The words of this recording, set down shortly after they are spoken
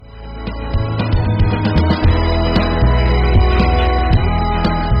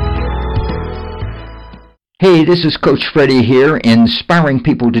Hey, this is Coach Freddie here, inspiring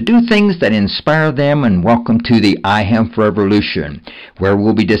people to do things that inspire them, and welcome to the iHemp Revolution, where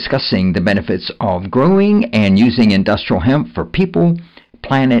we'll be discussing the benefits of growing and using industrial hemp for people,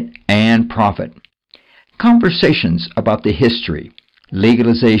 planet, and profit. Conversations about the history,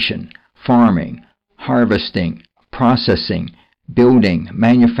 legalization, farming, harvesting, processing, building,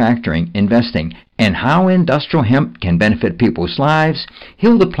 manufacturing, investing, and how industrial hemp can benefit people's lives,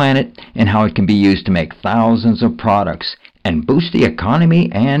 heal the planet, and how it can be used to make thousands of products and boost the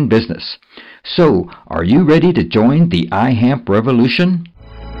economy and business. So, are you ready to join the iHemp revolution?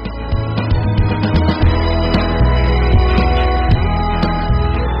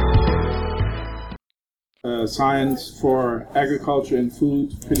 Science for agriculture and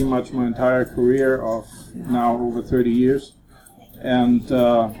food, pretty much my entire career of now over 30 years. And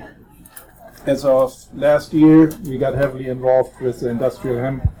as of last year, we got heavily involved with the industrial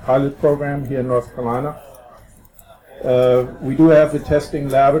hemp pilot program here in North Carolina. We do have a testing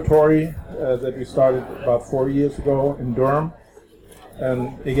laboratory that we started about 4 years ago in Durham.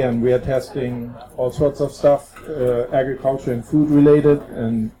 And again, we are testing all sorts of stuff, agriculture and food related,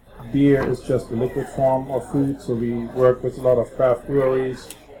 and beer is just a liquid form of food, so we work with a lot of craft breweries,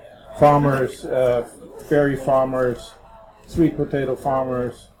 farmers, berry farmers, sweet potato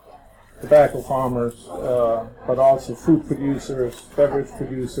farmers, tobacco farmers, but also food producers, beverage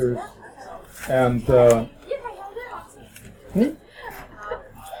producers, and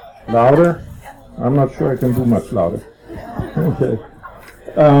louder? I'm not sure I can do much louder. Okay.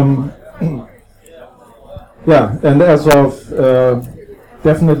 Yeah, and as of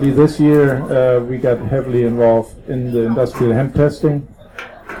definitely this year, we got heavily involved in the industrial hemp testing.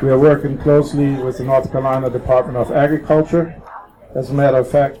 We are working closely with the North Carolina Department of Agriculture. As a matter of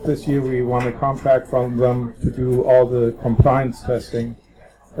fact, this year we won a contract from them to do all the compliance testing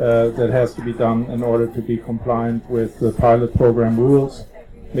that has to be done in order to be compliant with the pilot program rules.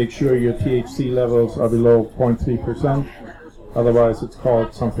 Make sure your THC levels are below 0.3%, otherwise it's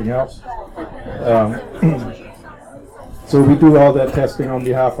called something else. So we do all that testing on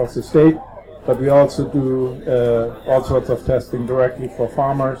behalf of the state, but we also do all sorts of testing directly for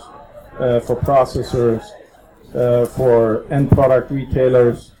farmers, for processors, for end product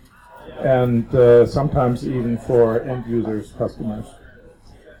retailers, and sometimes even for end users, customers.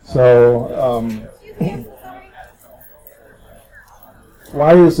 So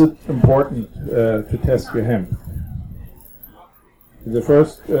why is it important to test your hemp? The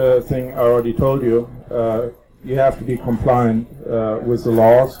first thing I already told you, you have to be compliant with the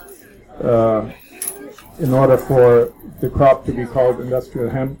laws. In order for the crop to be called industrial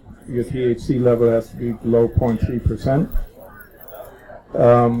hemp, your THC level has to be below 0.3%.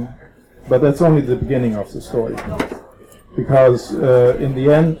 But that's only the beginning of the story. Because in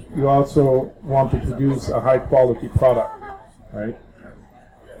the end, you also want to produce a high quality product, right?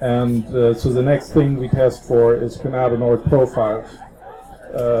 And so the next thing we test for is cannabinoid profiles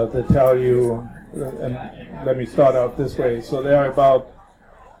that tell you, and let me start out this way. So there are about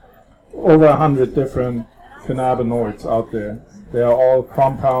over 100 different cannabinoids out there. They are all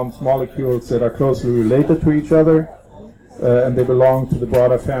compounds, molecules that are closely related to each other, and they belong to the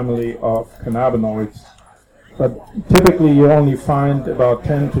broader family of cannabinoids. But typically you only find about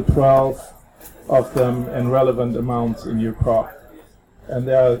 10 to 12 of them in relevant amounts in your crop. And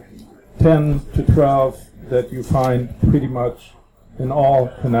there are 10 to 12 that you find pretty much in all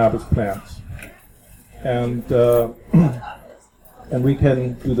cannabis plants. And and we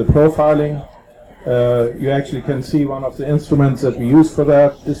can do the profiling. You actually can see one of the instruments that we use for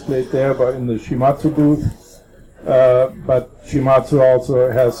that displayed there in the Shimatsu booth. But Shimatsu also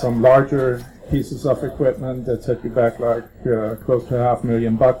has some larger pieces of equipment that set you back like close to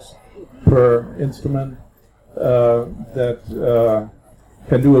 $500,000 per instrument that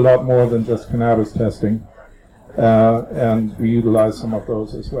can do a lot more than just cannabis testing. And we utilize some of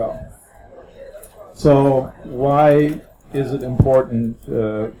those as well. So why is it important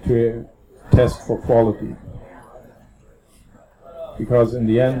to test for quality? Because in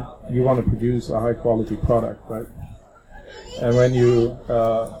the end, you want to produce a high quality product, right? And when you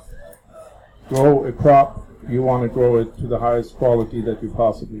grow a crop, you want to grow it to the highest quality that you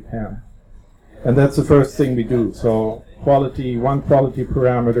possibly can. And that's the first thing we do. So quality, one quality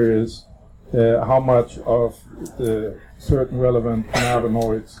parameter is how much of the certain relevant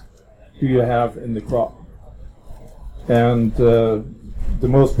cannabinoids do you have in the crop. And the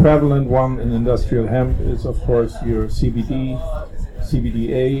most prevalent one in industrial hemp is, of course, your CBD,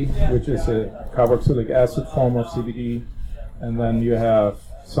 CBDA, which is a carboxylic acid form of CBD, and then you have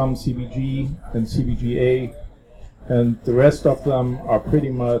some CBG and CBGA, and the rest of them are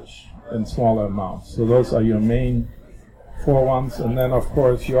pretty much in smaller amounts. So those are your main four ones. And then, of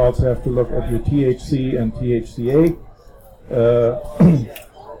course, you also have to look at your THC and THCA.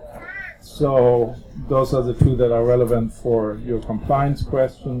 So those are the two that are relevant for your compliance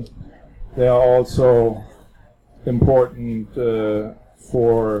question. They are also important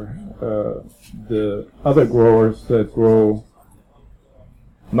for the other growers that grow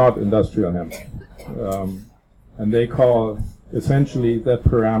not industrial hemp. And they call essentially that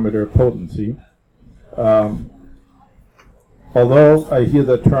parameter potency. Although I hear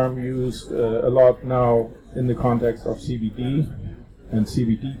the term used a lot now in the context of CBD and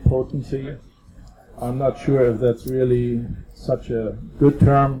CBD potency, I'm not sure if that's really such a good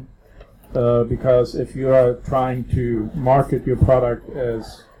term, because if you are trying to market your product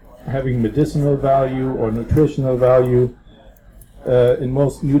as having medicinal value or nutritional value, in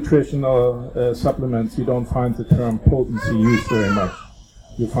most nutritional supplements you don't find the term potency used very much.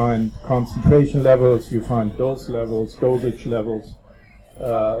 You find concentration levels, you find dose levels, dosage levels.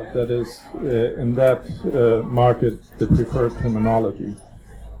 That is, in that market, the preferred terminology.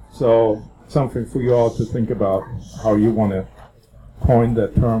 So something for you all to think about how you want to coin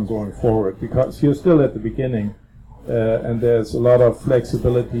that term going forward, because you're still at the beginning, and there's a lot of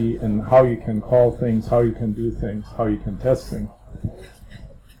flexibility in how you can call things, how you can do things, how you can test things.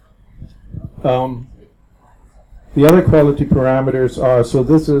 The other quality parameters are, so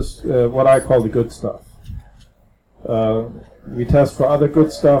this is what I call the good stuff. We test for other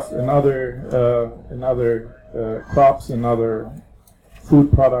good stuff in other crops and other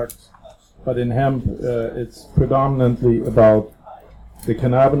food products, but in hemp it's predominantly about the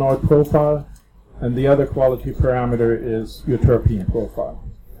cannabinoid profile, and the other quality parameter is your terpene profile.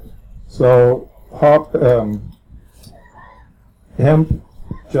 So hemp,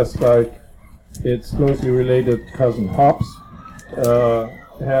 just like its closely related cousin hops,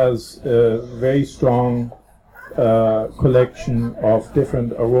 has a very strong collection of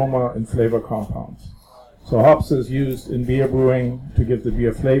different aroma and flavor compounds. So hops is used in beer brewing to give the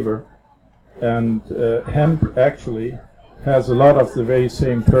beer flavor, and hemp actually has a lot of the very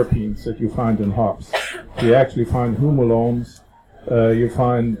same terpenes that you find in hops. You actually find humulones, you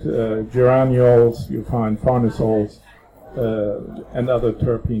find geraniol, you find farnesols, and other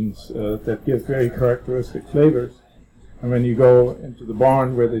terpenes that give very characteristic flavors. And when you go into the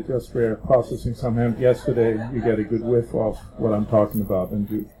barn where they just were processing some hemp yesterday, you get a good whiff of what I'm talking about, and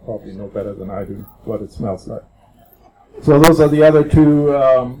you probably know better than I do what it smells like. So those are the other two,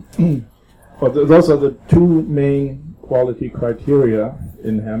 those are the two main quality criteria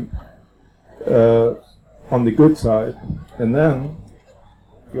in hemp on the good side. And then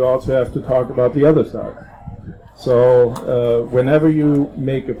you also have to talk about the other side. So whenever you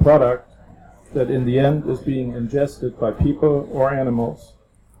make a product that in the end is being ingested by people or animals,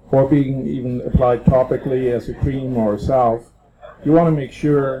 or being even applied topically as a cream or a salve, you want to make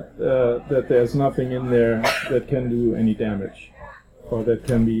sure that there's nothing in there that can do any damage, or that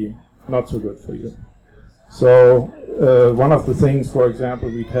can be not so good for you. So one of the things, for example,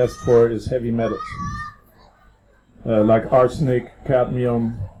 we test for is heavy metals, like arsenic,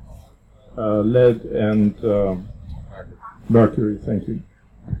 cadmium, lead, and mercury. Thank you.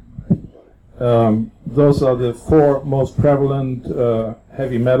 Those are the four most prevalent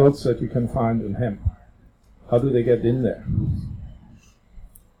heavy metals that you can find in hemp. How do they get in there?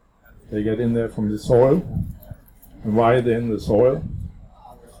 They get in there from the soil. And why are they in the soil?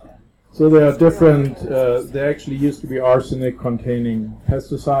 So there are different, there actually used to be arsenic-containing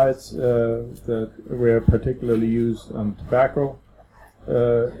pesticides that were particularly used on tobacco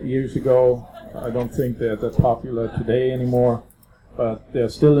years ago. I don't think they're that popular today anymore, but they're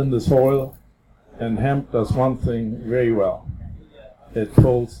still in the soil, and hemp does one thing very well. It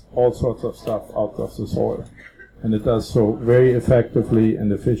pulls all sorts of stuff out of the soil, and it does so very effectively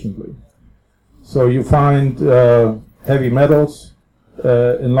and efficiently. So you find heavy metals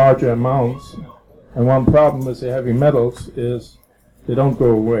in larger amounts, and one problem with the heavy metals is they don't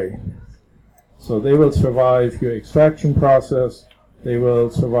go away. So they will survive your extraction process, they will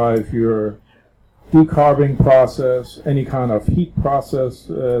survive your decarbing process, any kind of heat process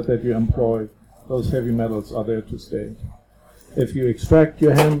that you employ. Those heavy metals are there to stay. If you extract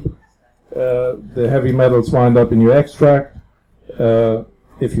your hemp, the heavy metals wind up in your extract.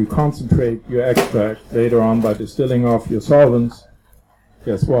 If you concentrate your extract later on by distilling off your solvents,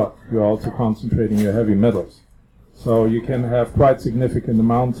 guess what? You're also concentrating your heavy metals. So you can have quite significant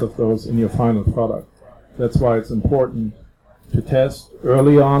amounts of those in your final product. That's why it's important to test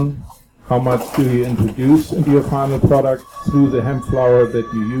early on how much do you introduce into your final product through the hemp flower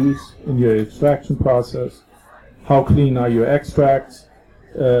that you use in your extraction process. How clean are your extracts?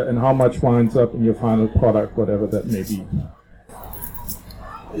 and how much winds up in your final product, whatever that may be.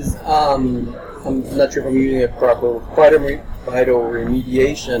 I'm not sure if I'm using it properly.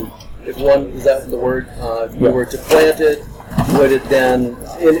 Phytoremediation, if one, is that the word? If you were to plant it, would it then,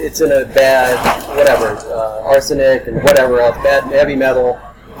 it's in a bad, whatever, arsenic and whatever else, bad heavy metal,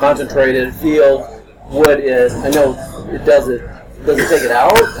 concentrated field, would it, I know it does it take it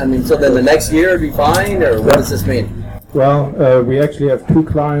out? I mean, so then the next year it'd be fine, or what does this mean? Well, we actually have 2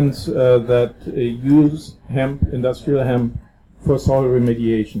 clients that use hemp, industrial hemp, for soil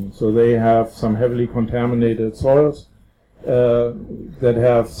remediation. So they have some heavily contaminated soils that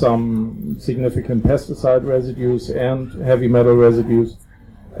have some significant pesticide residues and heavy metal residues,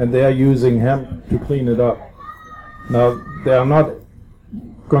 and they are using hemp to clean it up. Now, they are not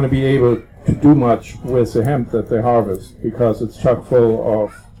going to be able to do much with the hemp that they harvest because it's chock full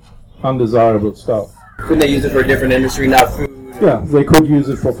of undesirable stuff. Couldn't they use it for a different industry, not food? Yeah, they could use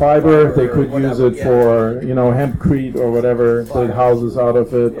it for fiber, they could use it for, hempcrete or whatever, build houses out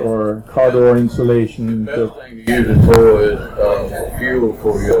of it, or car door insulation. The best thing to use it for is fuel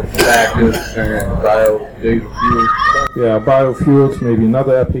for your tractors and biodiesel fuel. Yeah, biofuels, maybe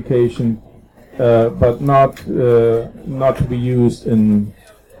another application, but not to be used in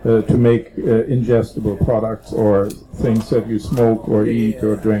to make ingestible products or things that you smoke or eat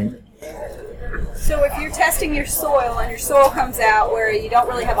or drink. So if you're testing your soil and your soil comes out where you don't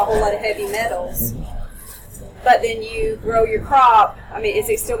really have a whole lot of heavy metals, but then you grow your crop, I mean, is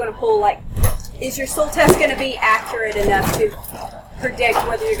it still going to pull, is your soil test going to be accurate enough to predict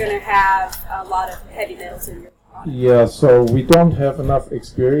whether you're going to have a lot of heavy metals in your crop? Yeah, so we don't have enough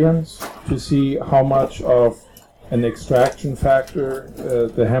experience to see how much of an extraction factor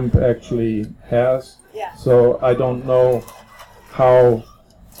the hemp actually has. Yeah. So I don't know how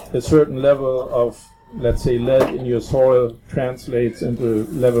a certain level of, let's say, lead in your soil translates into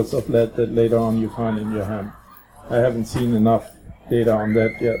levels of lead that later on you find in your hemp. I haven't seen enough data on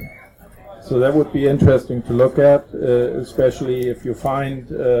that yet. So that would be interesting to look at, especially if you find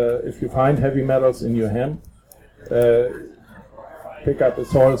heavy metals in your hemp. Pick up a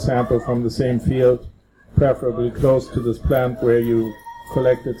soil sample from the same field, preferably close to this plant where you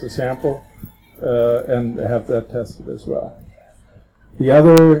collected the sample, and have that tested as well. The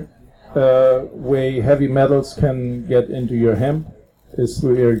other way heavy metals can get into your hemp is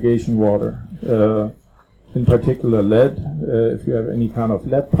through irrigation water, in particular lead, if you have any kind of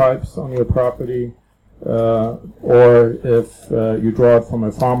lead pipes on your property, or if you draw it from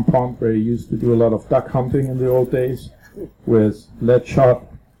a farm pond where you used to do a lot of duck hunting in the old days with lead shot,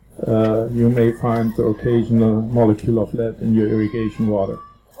 you may find the occasional molecule of lead in your irrigation water.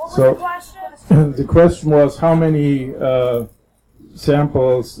 So the question was how many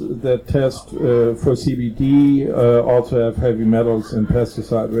samples that test for CBD also have heavy metals and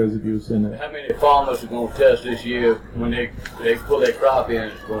pesticide residues in it. How many farmers are going to test this year when they pull their crop in,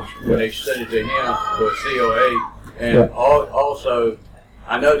 when they send it to him for COA? And also,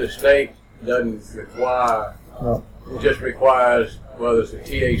 I know the state doesn't require, it just requires whether it's a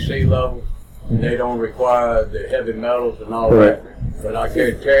THC level. They don't require the heavy metals and all that. But I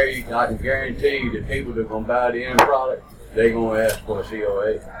can guarantee you that people that are going to buy the end product, they're going to ask for a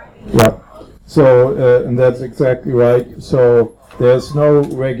COA. Yeah. So, and that's exactly right. So there's no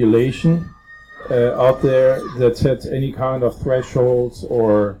regulation out there that sets any kind of thresholds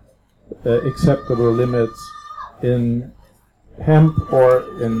or acceptable limits in hemp or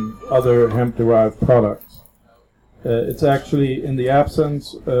in other hemp-derived products. It's actually in the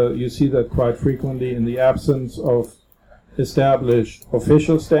absence, you see that quite frequently, in the absence of established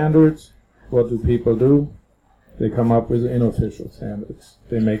official standards, what do people do? They come up with unofficial standards.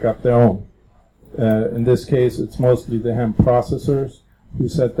 They make up their own. In this case, it's mostly the hemp processors who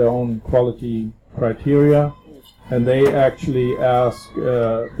set their own quality criteria, and they actually ask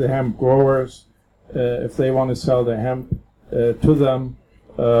the hemp growers if they want to sell their hemp to them,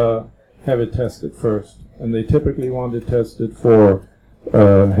 have it tested first. And they typically want to test it for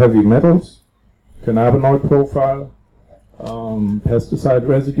heavy metals, cannabinoid profile, pesticide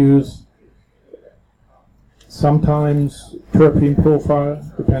residues, sometimes terpene profile,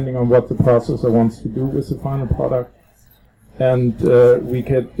 depending on what the processor wants to do with the final product. And we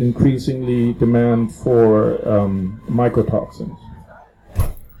get increasingly demand for mycotoxins.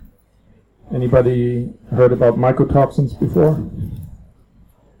 Anybody heard about mycotoxins before?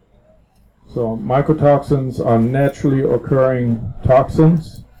 So mycotoxins are naturally occurring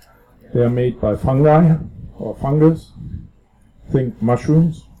toxins. They are made by fungi or fungus. Think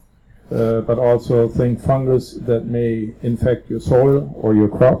mushrooms. But also think fungus that may infect your soil or your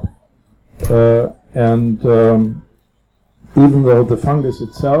crop. And even though the fungus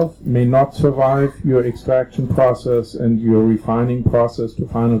itself may not survive your extraction process and your refining process to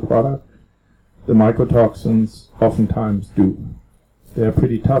final product, the mycotoxins oftentimes do. They're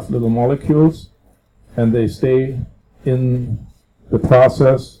pretty tough little molecules, and they stay in the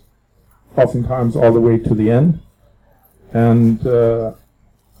process oftentimes all the way to the end. And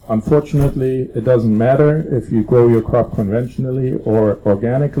unfortunately, it doesn't matter if you grow your crop conventionally or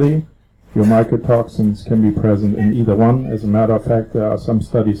organically. Your mycotoxins can be present in either one. As a matter of fact, there are some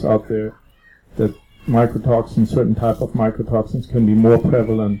studies out there that mycotoxins, certain type of mycotoxins, can be more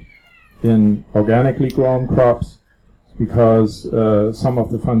prevalent in organically grown crops because some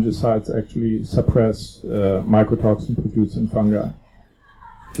of the fungicides actually suppress mycotoxin-producing fungi.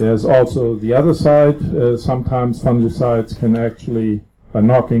 There's also the other side. Sometimes fungicides can actually, by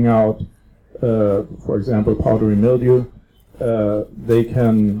knocking out, for example, powdery mildew, they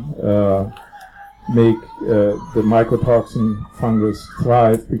can make the mycotoxin fungus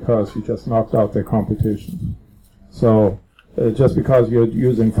thrive because you just knocked out their competition. So just because you're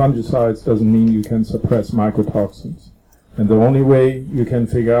using fungicides doesn't mean you can suppress mycotoxins. And the only way you can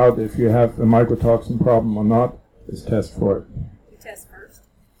figure out if you have a mycotoxin problem or not is test for it. You test first?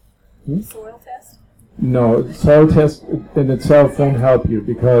 Hmm? Soil test? No, soil test in itself won't help you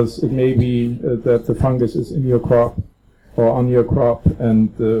because it may be that the fungus is in your crop or on your crop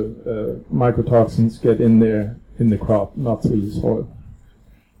and the mycotoxins get in there in the crop, not through the soil.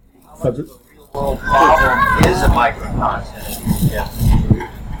 But the real world problem is a mycotoxin. Yeah.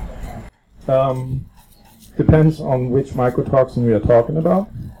 Depends on which mycotoxin we are talking about.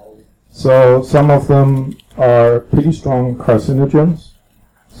 So some of them are pretty strong carcinogens.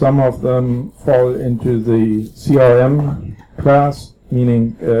 Some of them fall into the CRM class,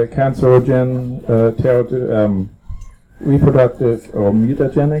 meaning cancerogen, reproductive or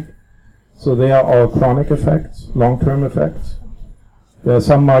mutagenic. So they are all chronic effects, long-term effects. There are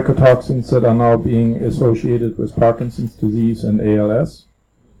some mycotoxins that are now being associated with Parkinson's disease and ALS.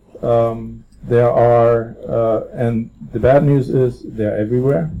 There are, and the bad news is they're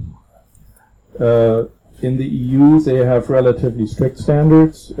everywhere. In the EU, they have relatively strict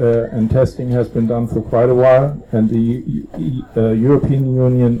standards, and testing has been done for quite a while, and the European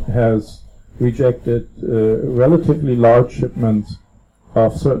Union has rejected relatively large shipments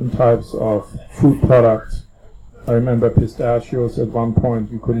of certain types of food products. I remember pistachios. At one point,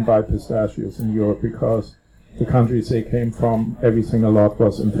 you couldn't buy pistachios in Europe because the countries they came from, every single lot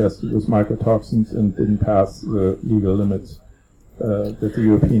was infested with mycotoxins and didn't pass the legal limits that the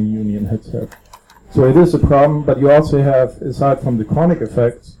European Union had set. So it is a problem, but you also have, aside from the chronic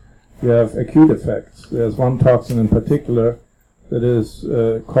effects, you have acute effects. There's one toxin in particular that is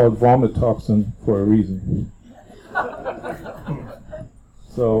called vomit toxin for a reason.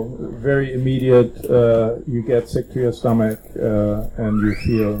 So very immediate, you get sick to your stomach and you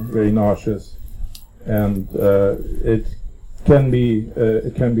feel very nauseous, and it can be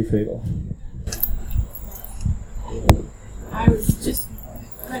fatal. I was just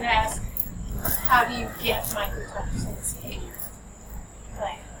going to ask, how do you get mycotoxins in your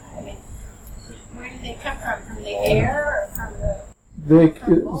plant? I mean, where do they come from? From the air or from the...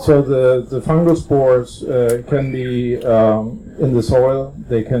 So the fungal spores can be in the soil,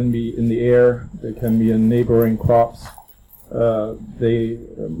 they can be in the air, they can be in neighboring crops. They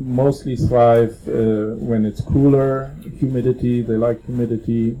mostly thrive when it's cooler, humidity, they like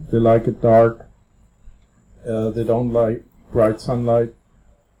it dark. They don't like bright sunlight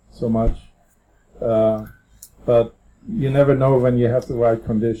so much. But you never know when you have the right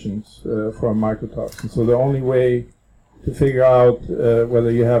conditions for a mycotoxin. So the only way to figure out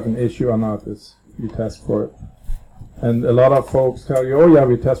whether you have an issue or not is you test for it. And a lot of folks tell you, oh yeah,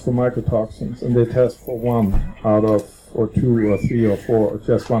 we test for mycotoxins, and they test for one out of, or two, or three, or four, or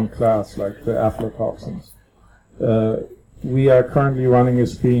just one class, like the aflatoxins. We are currently running a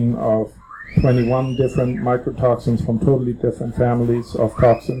screen of 21 different mycotoxins from totally different families of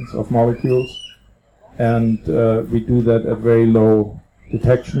toxins, of molecules, and we do that at very low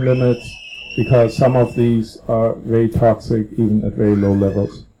detection limits because some of these are very toxic even at very low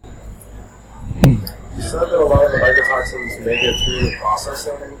levels. You said that a lot of the mycotoxins may get through the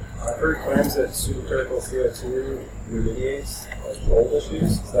processing. I've heard claims that supercritical CO2 remediates like mold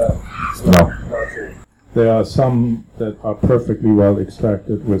issues. Is that not true? There are some that are perfectly well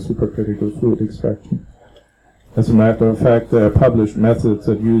extracted with supercritical fluid extraction. As a matter of fact, there are published methods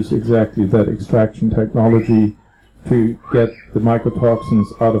that use exactly that extraction technology to get the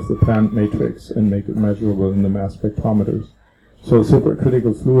mycotoxins out of the plant matrix and make it measurable in the mass spectrometers. So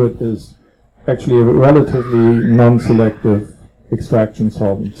supercritical fluid is actually a relatively non-selective extraction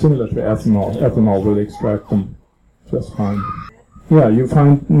solvent, similar to ethanol. Ethanol will extract them just fine. Yeah, you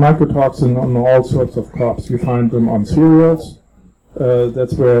find mycotoxin on all sorts of crops. You find them on cereals.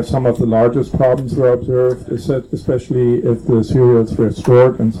 That's where some of the largest problems were observed, especially if the cereals were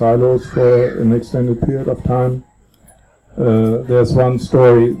stored in silos for an extended period of time. There's one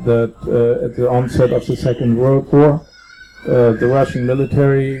story that at the onset of the Second World War, the Russian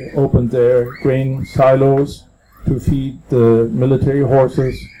military opened their grain silos to feed the military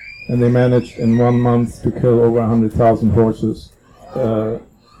horses, and they managed in 1 month to kill over 100,000 horses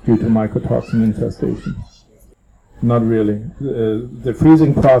due to mycotoxin infestation. Not really. The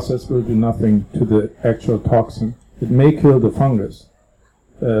freezing process will do nothing to the actual toxin. It may kill the fungus,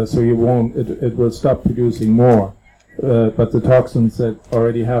 so you won't. It will stop producing more. But the toxins that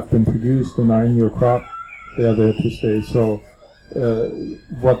already have been produced and are in your crop, they are there to stay. So,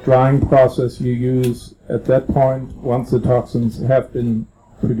 what drying process you use at that point, once the toxins have been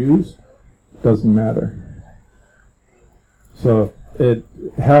produced, doesn't matter. So it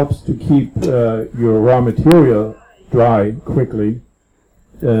helps to keep your raw material dry quickly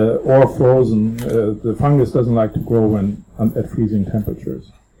or frozen. The fungus doesn't like to grow when at freezing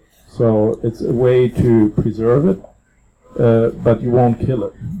temperatures. So it's a way to preserve it, but you won't kill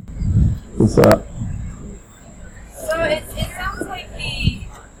it. So it sounds like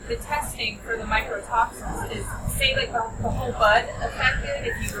the testing for the mycotoxins is, say, like the whole bud affected.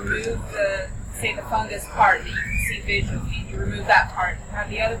 If you remove the fungus part that you can see visually, you remove that part, you have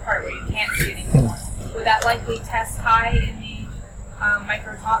the other part where you can't see it anymore. Would that likely test high in the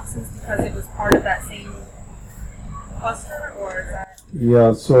mycotoxins because it was part of that same cluster, or is that?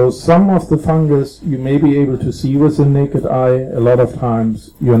 Yeah, so some of the fungus you may be able to see with the naked eye. A lot of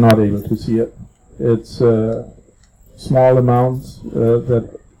times you're not able to see it. It's small amounts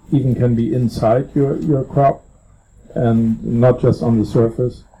that even can be inside your crop and not just on the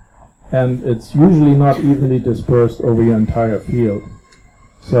surface. And it's usually not evenly dispersed over your entire field.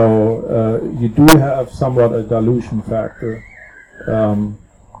 So you do have somewhat a dilution factor.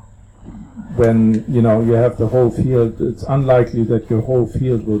 When you have the whole field, it's unlikely that your whole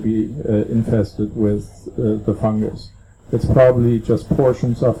field will be infested with the fungus. It's probably just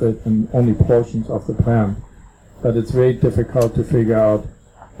portions of it and only portions of the plant. But it's very difficult to figure out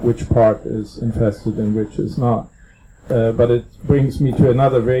which part is infested and which is not. But it brings me to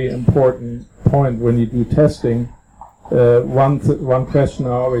another very important point when you do testing. One question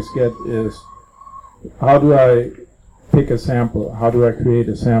I always get is, how do I pick a sample? How do I create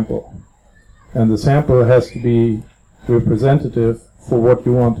a sample? And the sample has to be representative for what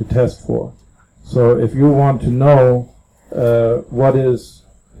you want to test for. So if you want to know what is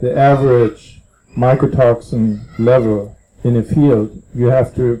the average mycotoxin level in a field, you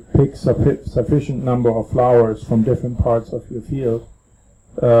have to pick sufficient number of flowers from different parts of your field,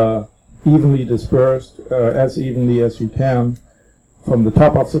 evenly dispersed, as evenly as you can, from the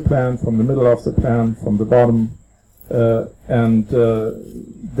top of the plant, from the middle of the plant, from the bottom, and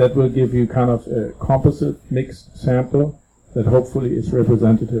that will give you kind of a composite mixed sample that hopefully is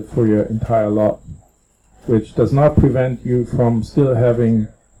representative for your entire lot, which does not prevent you from still having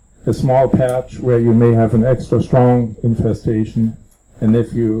a small patch where you may have an extra strong infestation, and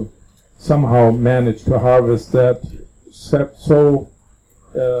if you somehow manage to harvest that so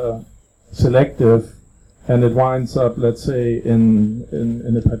selective, and it winds up, let's say, in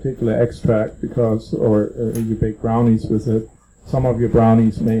a particular extract, or you bake brownies with it, some of your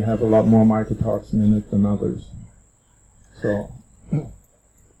brownies may have a lot more mycotoxin in it than others. So,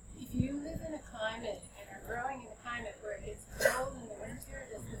 if you live in a climate and are growing in a climate where it gets cold in the winter,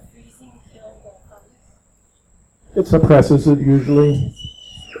 does the freezing kill the fungus? it suppresses it usually.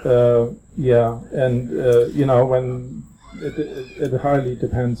 Yeah, and when it highly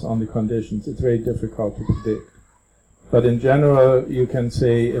depends on the conditions. It's very difficult to predict. But in general, you can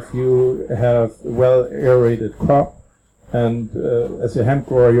say if you have a well aerated crop, and as a hemp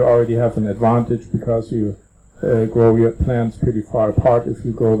grower, you already have an advantage because you grow your plants pretty far apart if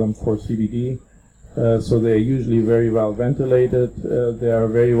you grow them for CBD. So they're usually very well ventilated. They are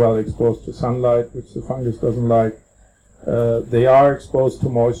very well exposed to sunlight, which the fungus doesn't like. They are exposed to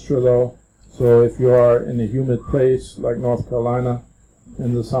moisture though. So if you are in a humid place like North Carolina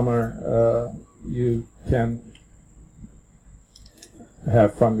in the summer, you can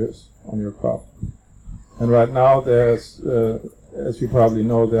have fungus on your crop. And right now there's, as you probably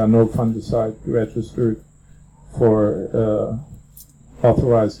know, there are no fungicides registered for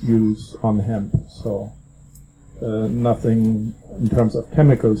authorized use on hemp. So nothing in terms of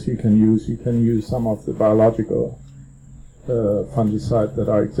chemicals you can use. You can use some of the biological fungicides that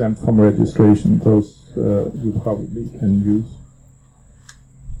are exempt from registration. Those you probably can use.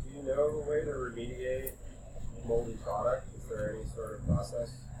 Do you know a way to remediate moldy product? Is there any sort of process?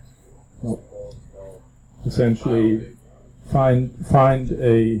 No. Essentially, find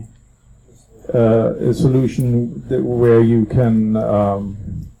a solution where you can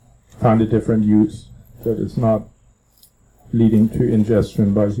find a different use that is not leading to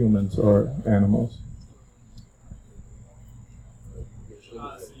ingestion by humans or animals. So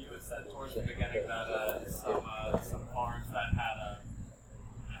you had said towards the beginning that some farms that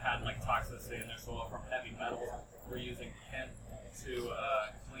had like toxicity in their soil from heavy metals were using hemp to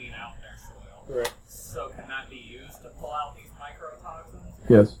clean out their soil. Correct. So can that be used to pull out these microtoxins?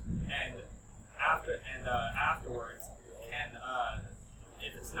 Yes. And afterwards,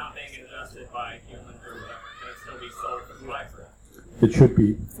 if it's not being ingested by humans or whatever, can it still be sold for fiber? It should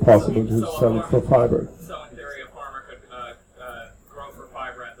be possible to sell it for fiber. So in theory, a farmer could grow for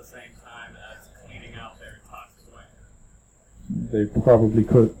fiber at the same time as cleaning out their toxic waste. They probably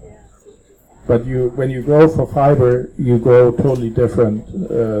could. But when you grow for fiber, you grow totally different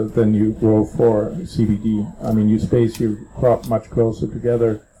than you grow for CBD. I mean, you space your crop much closer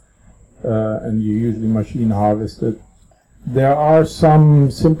together, and you usually machine harvest it. There are some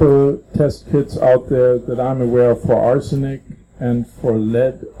simple test kits out there that I'm aware of for arsenic and for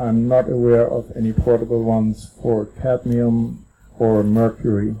lead. I'm not aware of any portable ones for cadmium or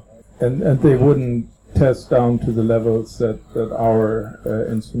mercury. And they wouldn't test down to the levels that our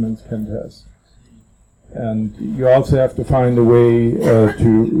instruments can test. And you also have to find a way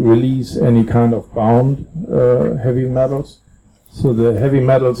to release any kind of bound heavy metals. So the heavy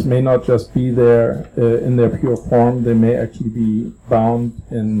metals may not just be there in their pure form, they may actually be bound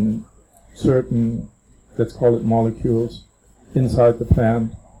in certain, let's call it molecules, inside the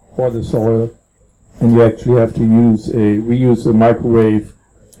plant or the soil. And you actually have to use a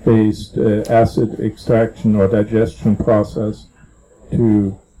microwave-based acid extraction or digestion process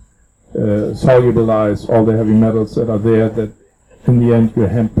to solubilize all the heavy metals that are there that in the end your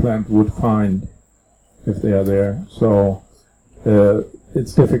hemp plant would find if they are there. So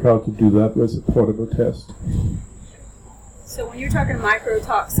it's difficult to do that with a portable test. So when you're talking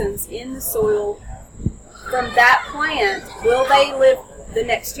microtoxins in the soil from that plant, will they live the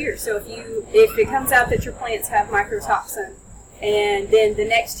next year? So if it comes out that your plants have microtoxin, and then the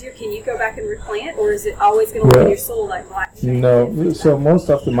next year, can you go back and replant, or is it always going to live in your soil like black? No. So most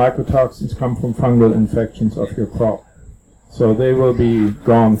of the microtoxins come from fungal infections of your crop. So they will be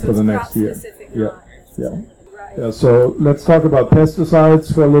gone for the next year. Yeah, so let's talk about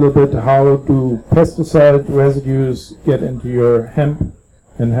pesticides for a little bit. How do pesticide residues get into your hemp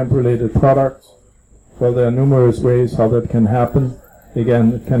and hemp-related products? Well, there are numerous ways how that can happen.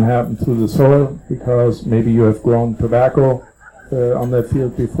 Again, it can happen through the soil because maybe you have grown tobacco on that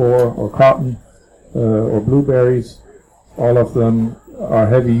field before, or cotton, or blueberries. All of them are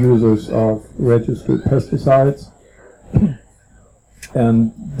heavy users of registered pesticides.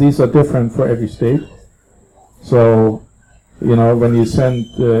 And these are different for every state. So, when you send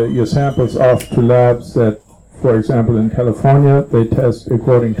your samples off to labs that, for example, in California, they test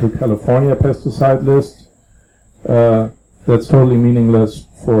according to California pesticide list, that's totally meaningless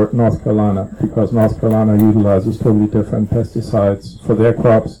for North Carolina, because North Carolina utilizes totally different pesticides for their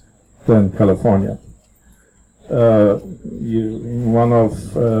crops than California. One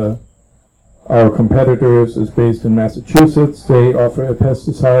of our competitors is based in Massachusetts. They offer a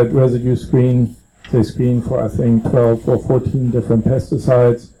pesticide residue screen. They screen for, I think, 12 or 14 different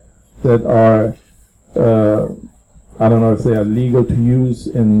pesticides that are, I don't know if they are legal to use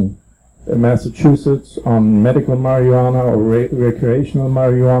in Massachusetts on medical marijuana or recreational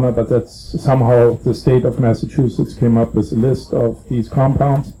marijuana, but that's somehow the state of Massachusetts came up with a list of these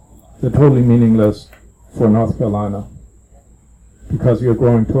compounds. They're totally meaningless for North Carolina because you're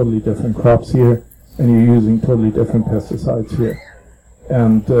growing totally different crops here and you're using totally different pesticides here.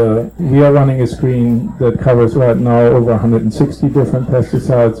 And we are running a screen that covers right now over 160 different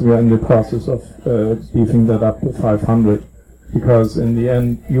pesticides. We are in the process of beefing that up to 500 because in the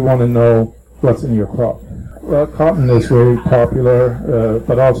end you want to know what's in your crop. Well, cotton is very popular,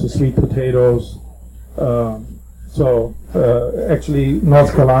 but also sweet potatoes. Actually,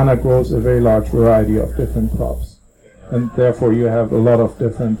 North Carolina grows a very large variety of different crops. And therefore you have a lot of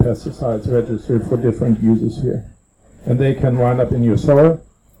different pesticides registered for different uses here. And they can wind up in your soil,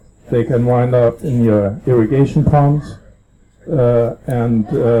 they can wind up in your irrigation ponds, and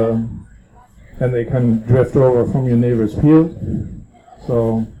they can drift over from your neighbor's field.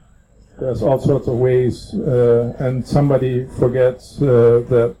 So there's all sorts of ways, and somebody forgets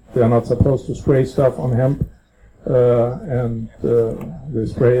that they're not supposed to spray stuff on hemp, and they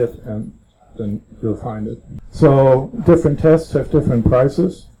spray it, and then you'll find it. So different tests have different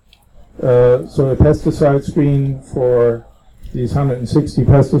prices. So a pesticide screen for these 160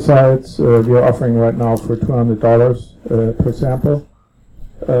 pesticides we are offering right now for $200 per sample.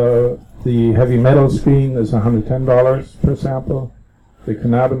 The heavy metal screen is $110 per sample. The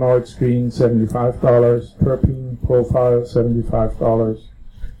cannabinoid screen, $75. Terpene profile, $75.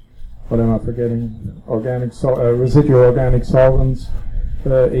 What am I forgetting? Residual organic solvents,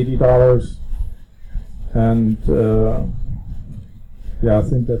 $80. And yeah, I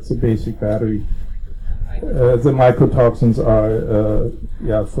think that's the basic battery. The mycotoxins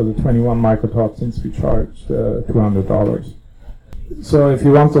are, for the 21 mycotoxins we charge $200. So if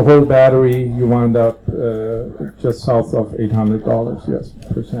you want the whole battery, you wind up just south of $800, yes,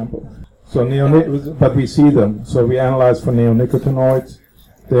 per sample. So but we see them. So we analyze for neonicotinoids.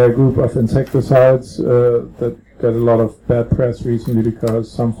 They're a group of insecticides that got a lot of bad press recently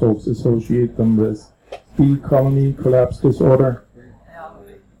because some folks associate them with bee colony collapse disorder.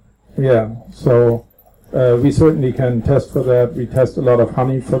 Yeah, so we certainly can test for that. We test a lot of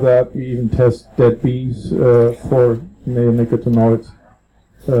honey for that. We even test dead bees for neonicotinoids,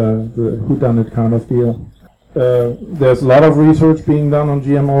 the whodunit kind of deal. There's a lot of research being done on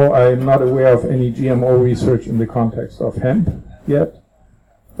GMO. I'm not aware of any GMO research in the context of hemp yet,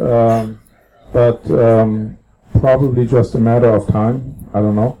 but probably just a matter of time. I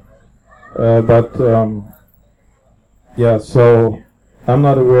don't know. Yeah, so I'm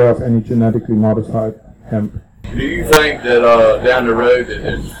not aware of any genetically modified hemp. Do you think that down the road that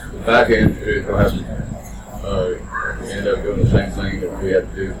this tobacco industry is going to have to end up doing the same thing that we have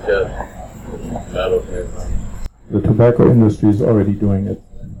to do to test metals and everything? The tobacco industry is already doing it.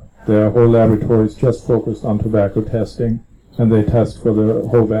 There are whole laboratories just focused on tobacco testing, and they test for the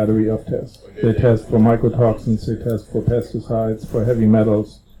whole battery of tests. They test for mycotoxins, they test for pesticides, for heavy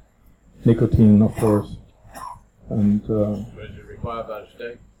metals, nicotine, of course. And is it required by the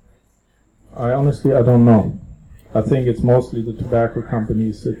state? I don't know. I think it's mostly the tobacco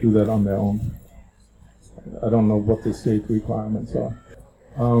companies that do that on their own. I don't know what the state requirements are.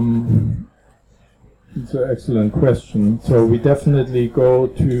 It's an excellent question. So we definitely go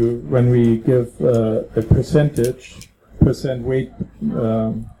to, when we give a percent weight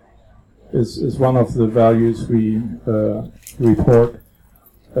is one of the values we report.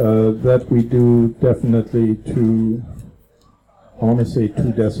 That we do definitely to, I want to say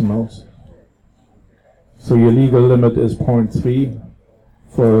 2 decimals. So your legal limit is 0.3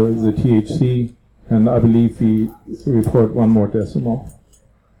 for the THC, and I believe we report 1 more decimal.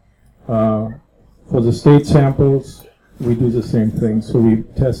 For the state samples, we do the same thing. So we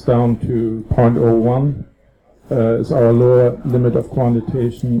test down to 0.01 is our lower limit of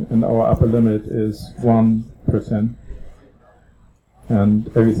quantitation, and our upper limit is 1%. And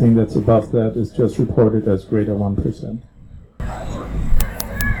everything that's above that is just reported as greater 1%.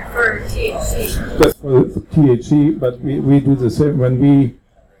 For THC. That's for THC, but we do the same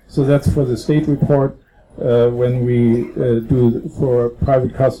so that's for the state report. When we do for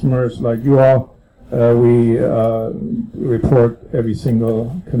private customers like you all, we report every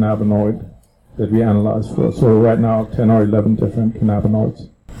single cannabinoid that we analyze for. So right now, 10 or 11 different cannabinoids.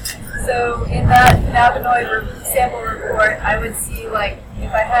 So in that cannabinoid sample report, I would see like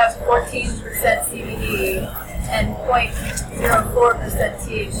if I have 14% CBD and 0.04%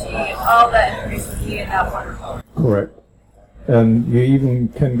 THC, all that information would be in that one report. Correct. And you even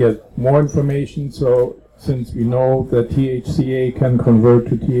can get more information. So since we know that THCA can convert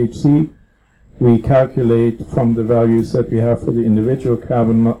to THC, we calculate from the values that we have for the individual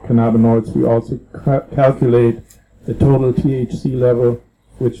cannabinoids, we also calculate the total THC level,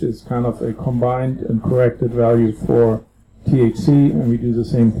 which is kind of a combined and corrected value for THC, and we do the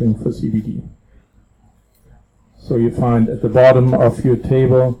same thing for CBD. So you find at the bottom of your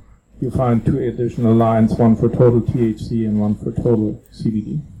table, you find 2 additional lines, one for total THC and one for total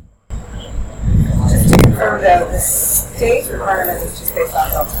CBD. Just to confirm though, the state requirement is just based on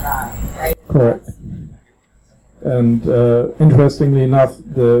Delta 9, right? Correct. And interestingly enough,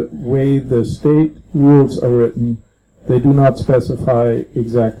 the way the state rules are written, they do not specify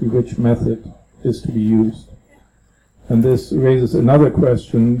exactly which method is to be used. And this raises another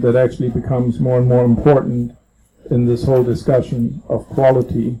question that actually becomes more and more important in this whole discussion of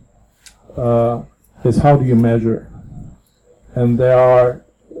quality, is how do you measure? And there are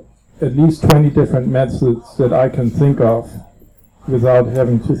at least 20 different methods that I can think of without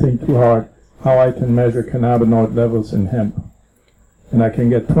having to think too hard how I can measure cannabinoid levels in hemp. And I can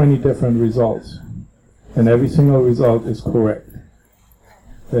get 20 different results. And every single result is correct.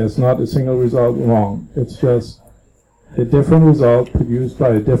 There's not a single result wrong. It's just a different result produced by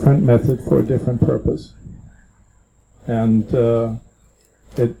a different method for a different purpose. And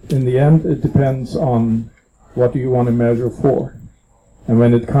In the end, it depends on what do you want to measure for. And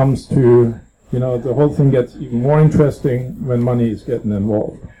when it comes to, the whole thing gets even more interesting when money is getting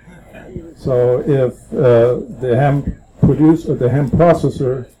involved. So if the hemp producer, the hemp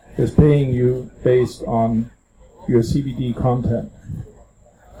processor, is paying you based on your CBD content,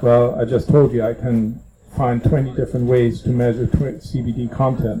 well, I just told you I can find 20 different ways to measure CBD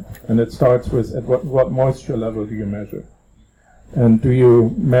content, and it starts with at what moisture level do you measure, and do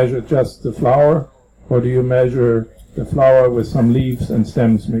you measure just the flower, or do you measure the flower with some leaves and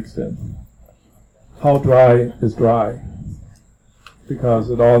stems mixed in? How dry is dry? Because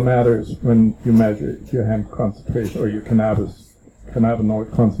it all matters when you measure your hemp concentration or your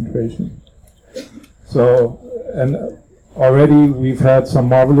cannabinoid concentration. So, and already we've had some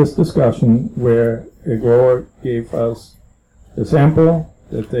marvelous discussion where a grower gave us a sample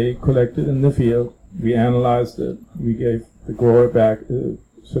that they collected in the field. We analyzed it. We gave the grower back a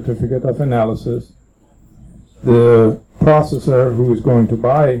certificate of analysis. The processor who is going to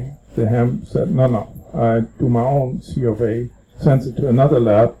buy the hemp said, no, I do my own C of A, sends it to another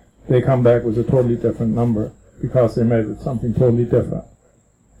lab. They come back with a totally different number because they measured something totally different.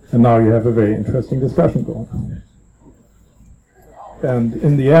 And now you have a very interesting discussion going on. And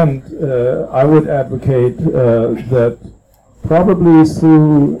in the end, I would advocate that probably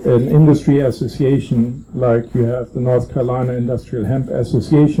through an industry association, like you have the North Carolina Industrial Hemp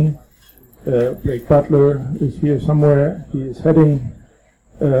Association. Blake Butler is here somewhere. He is heading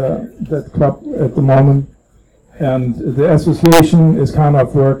that club at the moment. And the association is kind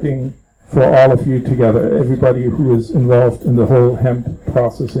of working for all of you together, everybody who is involved in the whole hemp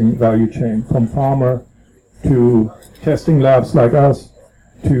processing value chain, from farmer to testing labs like us,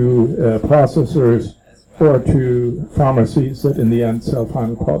 to processors, or to pharmacies that in the end sell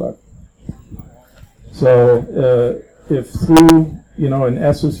final product. So if through an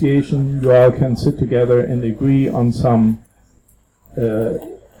association you all can sit together and agree on some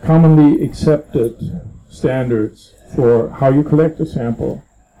commonly accepted standards for how you collect a sample,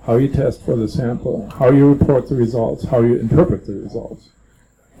 how you test for the sample, how you report the results, how you interpret the results.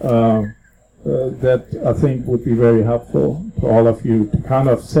 That I think would be very helpful to all of you to kind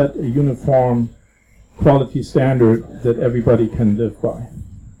of set a uniform quality standard that everybody can live by.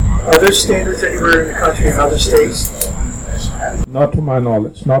 Are there standards anywhere in the country in other states? Not to my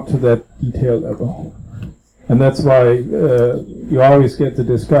knowledge, not to that detail level. And that's why you always get the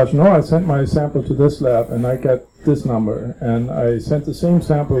discussion, I sent my sample to this lab and I get this number, and I sent the same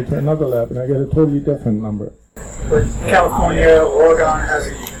sample to another lab and I get a totally different number. But California, Oregon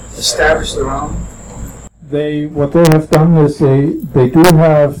hasn't established their own? What they have done is they do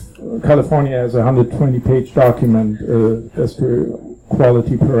have, California has a 120-page document as to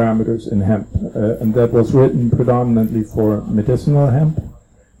quality parameters in hemp, and that was written predominantly for medicinal hemp,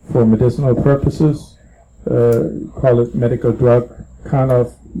 for medicinal purposes, call it medical drug kind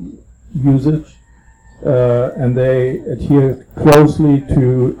of usage, and they adhere closely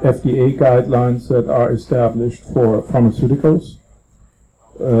to FDA guidelines that are established for pharmaceuticals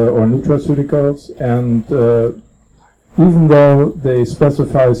or nutraceuticals, and even though they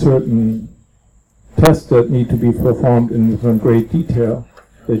specify certain tests that need to be performed in some great detail,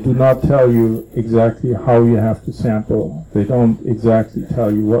 they do not tell you exactly how you have to sample. They don't exactly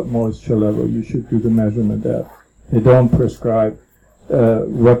tell you what moisture level you should do the measurement at. They don't prescribe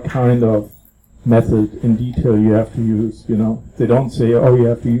what kind of method in detail you have to use. They don't say, you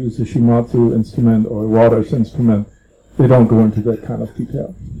have to use a Shimatsu instrument or a Waters instrument. They don't go into that kind of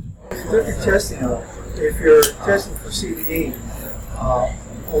detail. If you're testing, if you're testing for CBD, all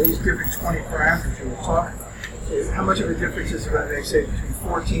these different 20 parameters you were talking about, how much of a difference is it when they say between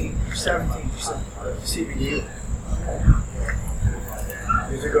 14 or 17% CBD?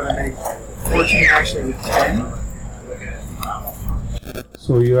 Is it going to make 14 actually 10?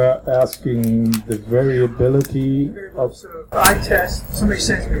 So you are asking the variability of... So if I test, somebody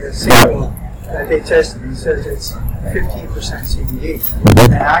sends me a sample that they tested and says it's 15% CBD,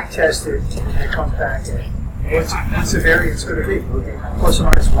 and I test it and it comes back at, what's the variance going to be? Plus or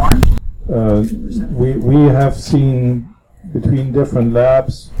minus 1? We have seen between different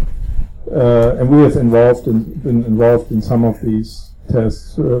labs, and we have been involved in some of these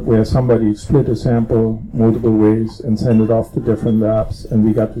tests where somebody split a sample multiple ways and sent it off to different labs, and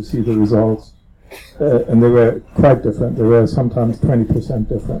we got to see the results, and they were quite different. They were sometimes 20%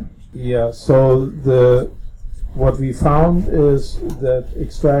 different. Yeah. So what we found is that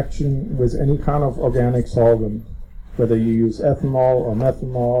extraction with any kind of organic solvent, whether you use ethanol or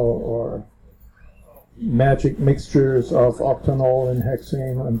methanol or magic mixtures of octanol and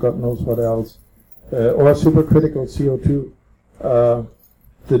hexane and God knows what else, or supercritical CO2,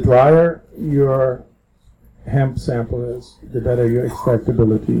 the drier your hemp sample is, the better your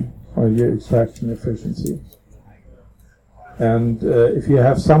extractability or your extraction efficiency. And if you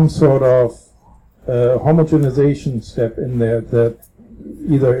have some sort of homogenization step in there, that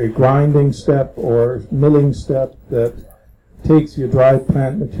either a grinding step or milling step that takes your dried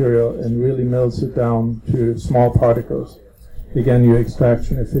plant material and really mills it down to small particles, again, your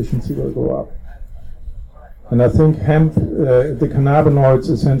extraction efficiency will go up. And I think hemp, the cannabinoids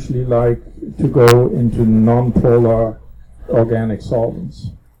essentially like to go into non-polar organic solvents.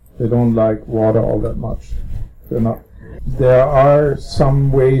 They don't like water all that much. They're not. There are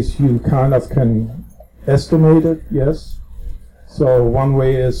some ways you kind of can estimate it, yes. So one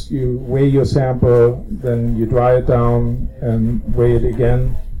way is you weigh your sample, then you dry it down and weigh it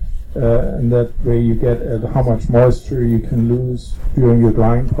again. And that way you get at how much moisture you can lose during your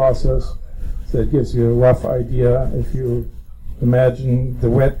drying process. So it gives you a rough idea. If you imagine the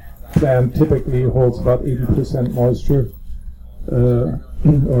wet plant typically holds about 80% moisture, or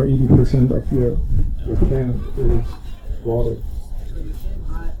 80% of your plant is water.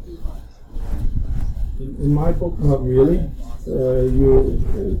 In my book, not really.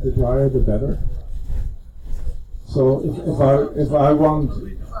 The drier, the better. So if I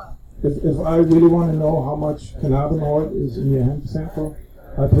really want to know how much cannabinoid is in your hemp sample,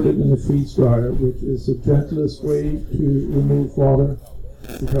 I put it in a freeze dryer, which is the gentlest way to remove water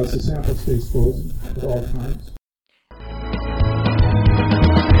because the sample stays frozen at all times.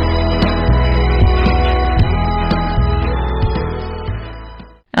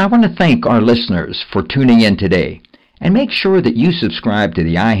 I want to thank our listeners for tuning in today, and make sure that you subscribe to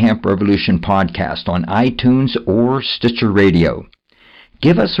the iHemp Revolution podcast on iTunes or Stitcher Radio.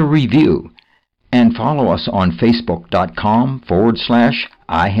 Give us a review and follow us on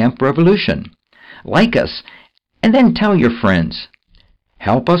Facebook.com/iHempRevolution. Like us and then tell your friends.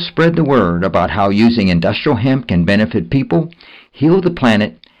 Help us spread the word about how using industrial hemp can benefit people, heal the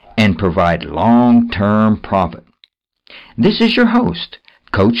planet, and provide long-term profit. This is your host,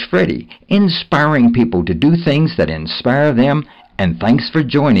 Coach Freddie, inspiring people to do things that inspire them, and thanks for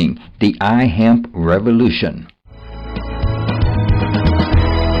joining the iHemp Revolution.